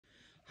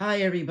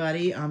Hi,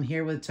 everybody. I'm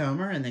here with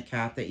Tomer and the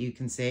cat that you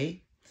can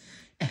see.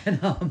 And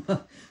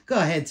go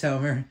ahead,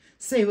 Tomer.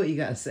 Say what you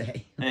got to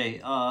say. Hey,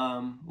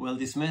 well,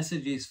 this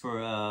message is for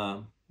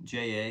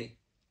JA.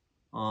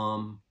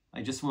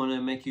 I just want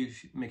to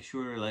make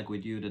sure, like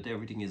with you, that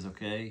everything is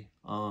okay.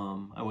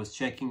 I was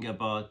checking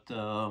about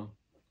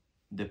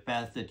the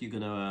path that you're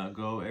gonna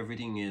go.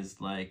 Everything is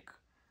like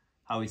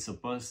how it's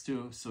supposed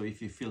to. So if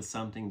you feel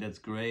something, that's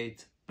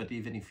great. But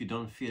even if you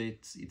don't feel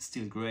it, it's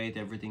still great.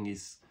 Everything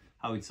is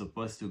how it's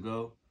supposed to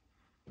go.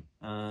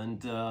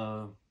 And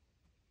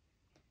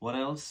what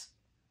else?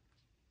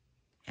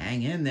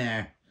 Hang in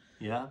there.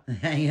 Yeah.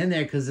 Hang in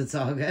there, because it's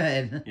all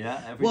good.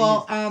 Yeah. Everything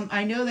Well,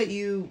 I know that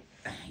you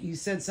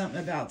said something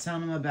about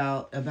telling them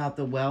about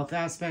the wealth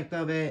aspect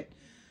of it,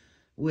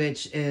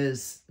 which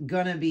is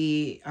gonna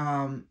be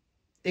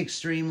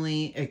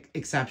extremely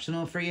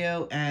exceptional for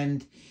you.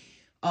 And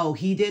oh,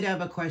 he did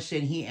have a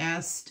question. He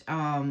asked,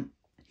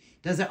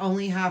 does it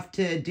only have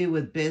to do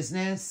with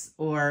business,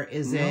 or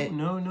is it?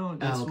 No.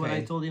 That's Oh, okay. what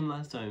I told him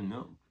last time.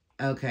 No.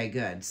 Okay,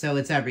 good. So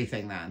it's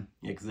everything then.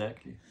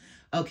 Exactly.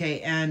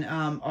 Okay, and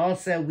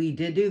also we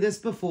did do this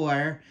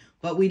before,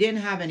 but we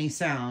didn't have any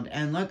sound.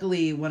 And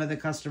luckily, one of the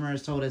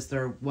customers told us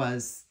there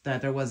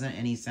wasn't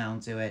any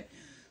sound to it.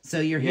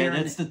 So you're hearing.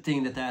 Yeah, that's the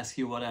thing that asks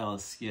you what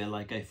else. Yeah,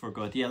 like I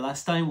forgot. Yeah,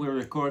 last time we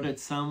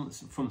recorded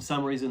from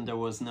some reason there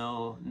was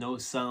no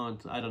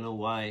sound. I don't know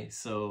why.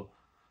 So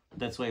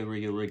that's why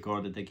we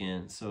recorded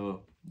again.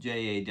 So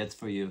JA, that's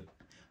for you.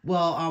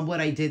 Well, what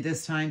I did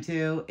this time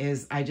too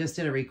is I just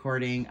did a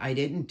recording. I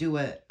didn't do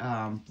it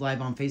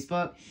live on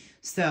Facebook.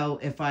 So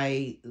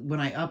when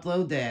I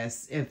upload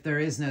this, if there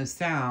is no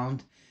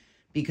sound,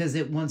 because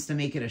it wants to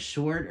make it a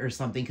short or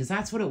something, because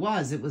that's what it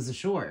was. It was a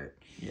short.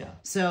 Yeah.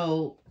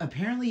 So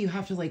apparently you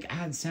have to like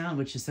add sound,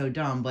 which is so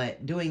dumb,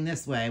 but doing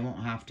this way I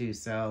won't have to.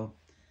 So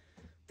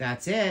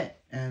that's it.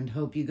 And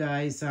hope you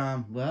guys,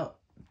 well,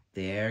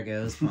 there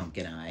goes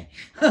Pumpkin Eye.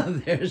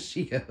 There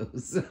she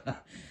goes.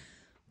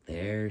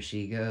 There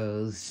she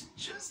goes.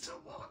 Just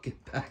walking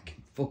back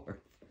and forth.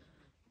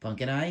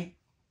 Pumpkin Eye?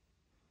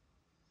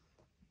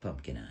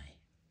 Pumpkin Eye.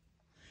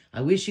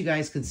 I wish you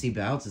guys could see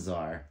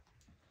Balthazar.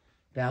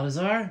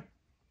 Balthazar?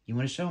 You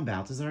want to show him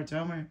Balthazar,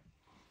 Tomer?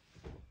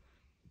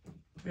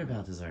 Where'd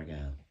Balthazar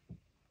go?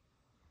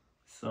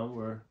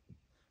 Somewhere.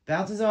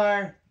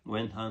 Balthazar?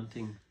 Went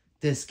hunting.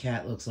 This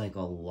cat looks like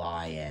a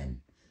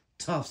lion.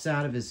 Tufts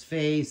out of his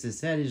face.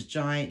 His head is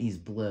giant. He's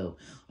blue.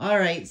 All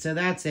right, so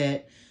that's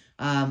it.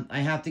 I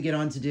have to get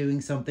on to doing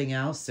something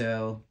else.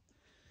 So,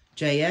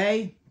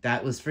 J.A.,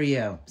 that was for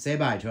you. Say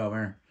bye,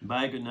 Tomer.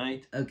 Bye, good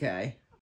night. Okay.